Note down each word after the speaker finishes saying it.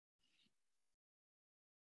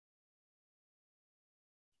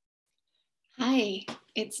Hi,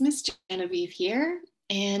 it's Miss Genevieve here,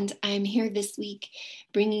 and I'm here this week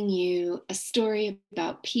bringing you a story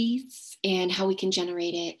about peace and how we can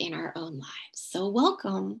generate it in our own lives. So,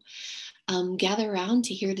 welcome. Gather around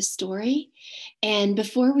to hear the story. And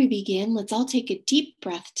before we begin, let's all take a deep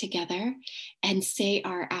breath together and say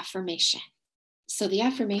our affirmation. So, the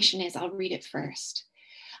affirmation is I'll read it first.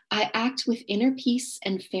 I act with inner peace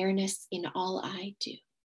and fairness in all I do.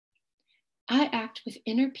 I act with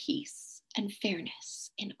inner peace and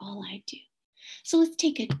fairness in all I do. So let's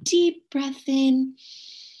take a deep breath in,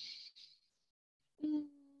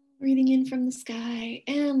 breathing in from the sky,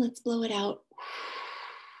 and let's blow it out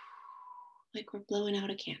like we're blowing out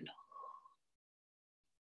a candle.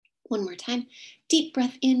 One more time, deep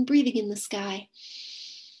breath in, breathing in the sky,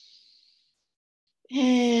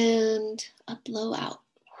 and a blow out.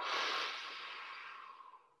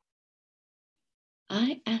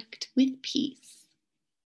 I act with peace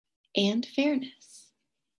and fairness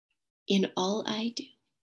in all I do.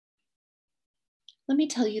 Let me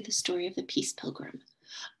tell you the story of the Peace Pilgrim.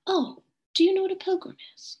 Oh, do you know what a pilgrim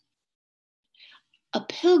is? A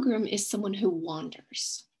pilgrim is someone who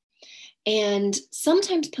wanders. And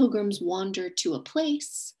sometimes pilgrims wander to a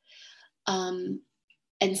place, and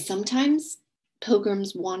sometimes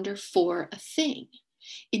pilgrims wander for a thing.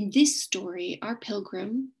 In this story, our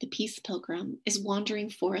pilgrim, the Peace Pilgrim, is wandering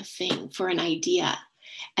for a thing, for an idea.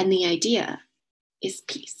 And the idea is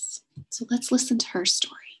peace. So let's listen to her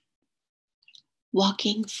story.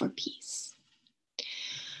 Walking for Peace.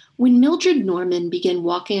 When Mildred Norman began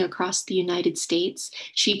walking across the United States,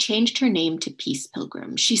 she changed her name to Peace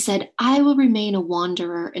Pilgrim. She said, I will remain a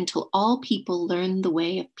wanderer until all people learn the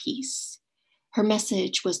way of peace. Her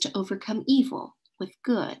message was to overcome evil with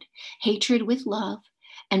good, hatred with love,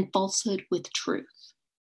 and falsehood with truth.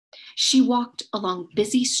 She walked along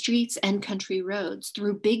busy streets and country roads,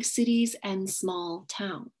 through big cities and small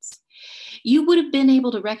towns. You would have been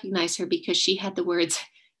able to recognize her because she had the words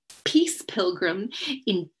Peace Pilgrim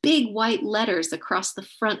in big white letters across the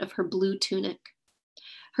front of her blue tunic.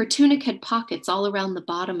 Her tunic had pockets all around the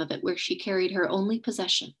bottom of it where she carried her only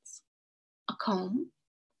possessions: a comb,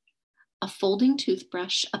 a folding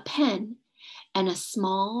toothbrush, a pen, and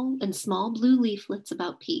small blue leaflets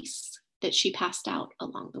about peace that she passed out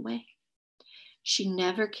along the way. She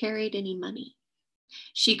never carried any money.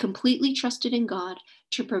 She completely trusted in God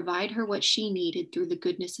to provide her what she needed through the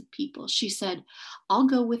goodness of people. She said, I'll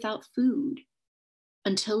go without food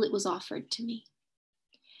until it was offered to me.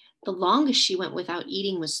 The longest she went without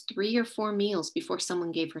eating was 3 or 4 meals before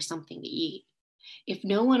someone gave her something to eat. If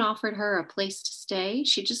no one offered her a place to stay,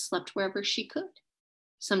 she just slept wherever she could,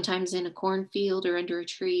 sometimes in a cornfield or under a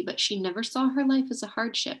tree, but she never saw her life as a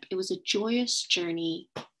hardship. It was a joyous journey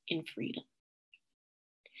in freedom.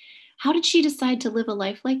 How did she decide to live a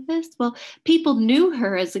life like this? Well, people knew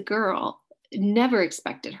her as a girl, never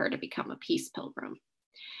expected her to become a Peace Pilgrim.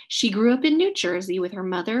 She grew up in New Jersey with her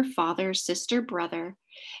mother, father, sister, brother,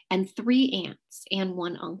 and 3 aunts and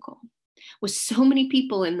 1 uncle. With so many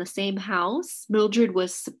people in the same house, Mildred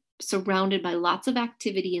was surrounded by lots of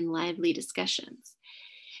activity and lively discussions.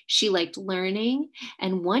 She liked learning,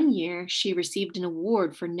 and one year she received an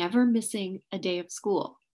award for never missing a day of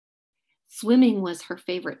school. Swimming was her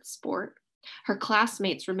favorite sport. Her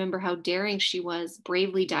classmates remember how daring she was,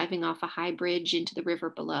 bravely diving off a high bridge into the river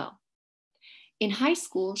below. In high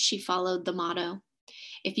school, she followed the motto,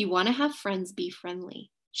 if you want to have friends, be friendly.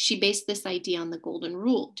 She based this idea on the golden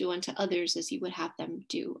rule, do unto others as you would have them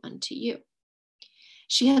do unto you.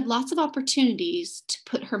 She had lots of opportunities to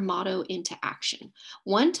put her motto into action.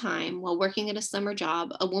 One time, while working at a summer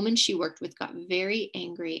job, a woman she worked with got very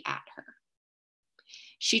angry at her.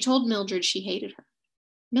 She told Mildred she hated her.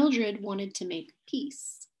 Mildred wanted to make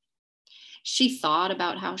peace. She thought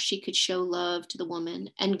about how she could show love to the woman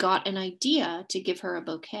and got an idea to give her a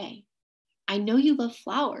bouquet. I know you love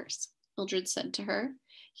flowers, Mildred said to her.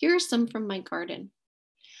 Here are some from my garden.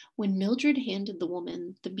 When Mildred handed the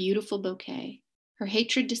woman the beautiful bouquet, her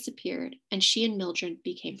hatred disappeared and she and Mildred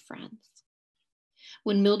became friends.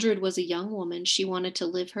 When Mildred was a young woman, she wanted to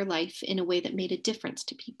live her life in a way that made a difference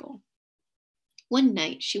to people. One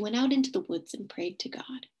night, she went out into the woods and prayed to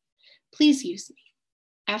God. Please use me.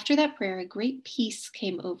 After that prayer, a great peace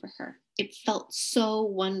came over her. It felt so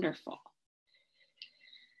wonderful.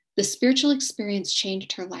 The spiritual experience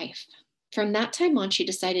changed her life. From that time on, she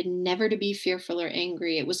decided never to be fearful or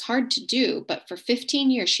angry. It was hard to do, but for 15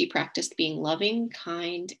 years, she practiced being loving,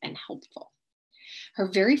 kind, and helpful. Her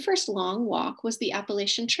very first long walk was the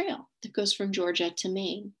Appalachian Trail that goes from Georgia to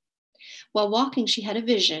Maine. While walking, she had a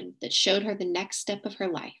vision that showed her the next step of her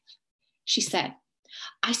life. She said,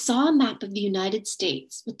 I saw a map of the United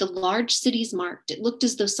States with the large cities marked. It looked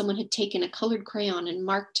as though someone had taken a colored crayon and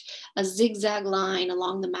marked a zigzag line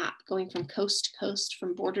along the map, going from coast to coast,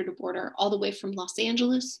 from border to border, all the way from Los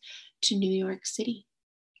Angeles to New York City.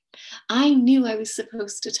 I knew I was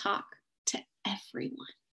supposed to talk to everyone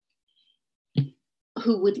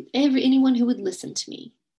anyone who would listen to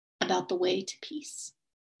me about the way to peace.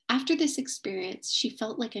 After this experience, she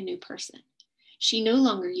felt like a new person. She no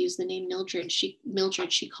longer used the name Mildred.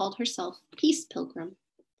 She called herself Peace Pilgrim.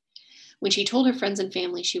 When she told her friends and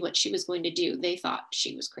family what she was going to do, they thought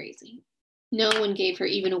she was crazy. No one gave her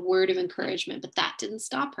even a word of encouragement, but that didn't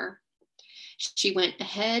stop her. She went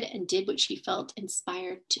ahead and did what she felt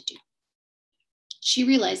inspired to do. She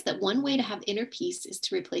realized that one way to have inner peace is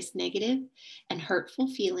to replace negative and hurtful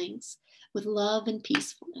feelings with love and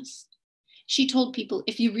peacefulness. She told people,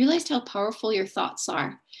 if you realized how powerful your thoughts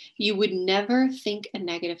are, you would never think a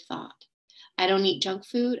negative thought. I don't eat junk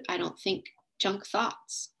food. I don't think junk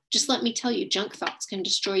thoughts. Just let me tell you, junk thoughts can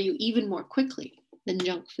destroy you even more quickly than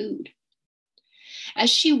junk food.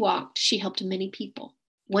 As she walked, she helped many people.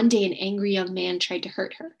 One day, an angry young man tried to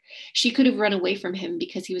hurt her. She could have run away from him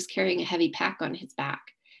because he was carrying a heavy pack on his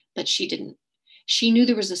back, but she didn't. She knew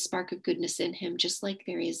there was a spark of goodness in him, just like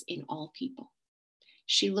there is in all people.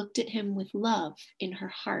 She looked at him with love in her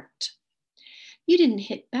heart. You didn't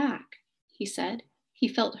hit back, he said. He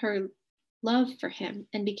felt her love for him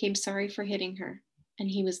and became sorry for hitting her, and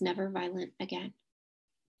he was never violent again.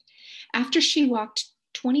 After she walked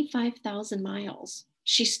 25,000 miles,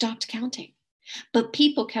 she stopped counting. But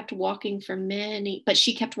she kept walking for many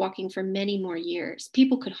more years.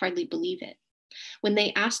 People could hardly believe it. When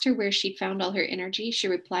they asked her where she'd found all her energy, she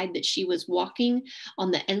replied that she was walking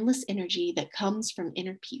on the endless energy that comes from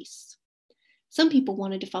inner peace. Some people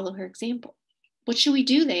wanted to follow her example. What should we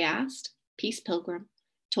do? They asked. Peace Pilgrim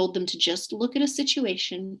told them to just look at a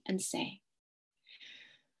situation and say,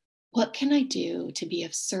 what can I do to be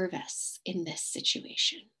of service in this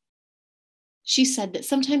situation? She said that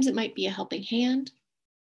sometimes it might be a helping hand,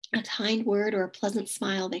 a kind word, or a pleasant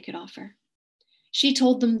smile they could offer. She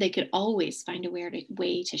told them they could always find a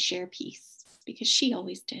way to share peace, because she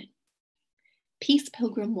always did. Peace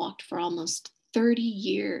Pilgrim walked for almost 30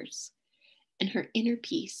 years, and her inner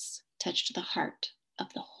peace touched the heart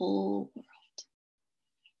of the whole world.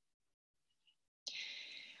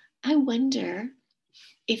 I wonder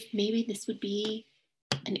if maybe this would be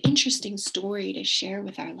an interesting story to share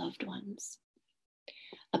with our loved ones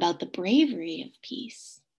about the bravery of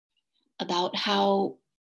peace, about how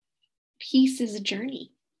peace is a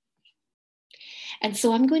journey. And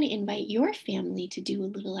so I'm going to invite your family to do a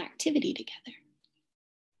little activity together.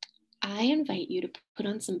 I invite you to put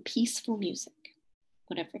on some peaceful music,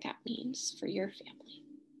 whatever that means for your family,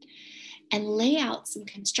 and lay out some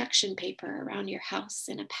construction paper around your house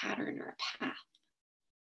in a pattern or a path.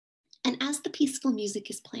 And as the peaceful music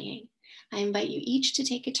is playing, I invite you each to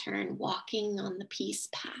take a turn walking on the peace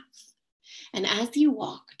path. And as you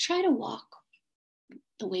walk, try to walk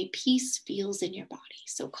the way peace feels in your body.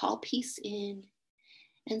 So call peace in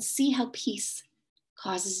and see how peace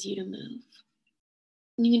causes you to move.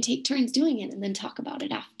 And you can take turns doing it and then talk about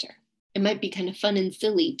it after. It might be kind of fun and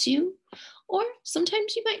silly too, or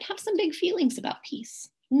sometimes you might have some big feelings about peace,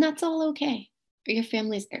 and that's all okay. Or your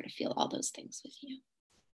family's there to feel all those things with you.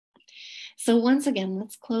 So once again,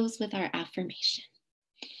 let's close with our affirmation.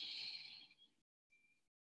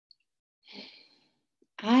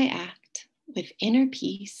 I act with inner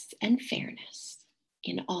peace and fairness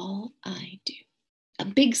in all I do. A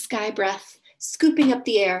big sky breath, scooping up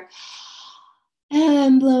the air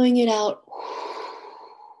and blowing it out.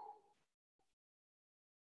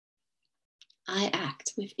 I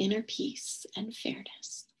act with inner peace and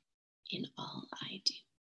fairness in all I do.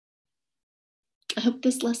 I hope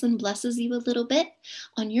this lesson blesses you a little bit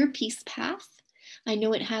on your peace path. I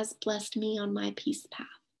know it has blessed me on my peace path.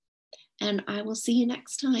 And I will see you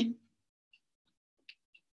next time.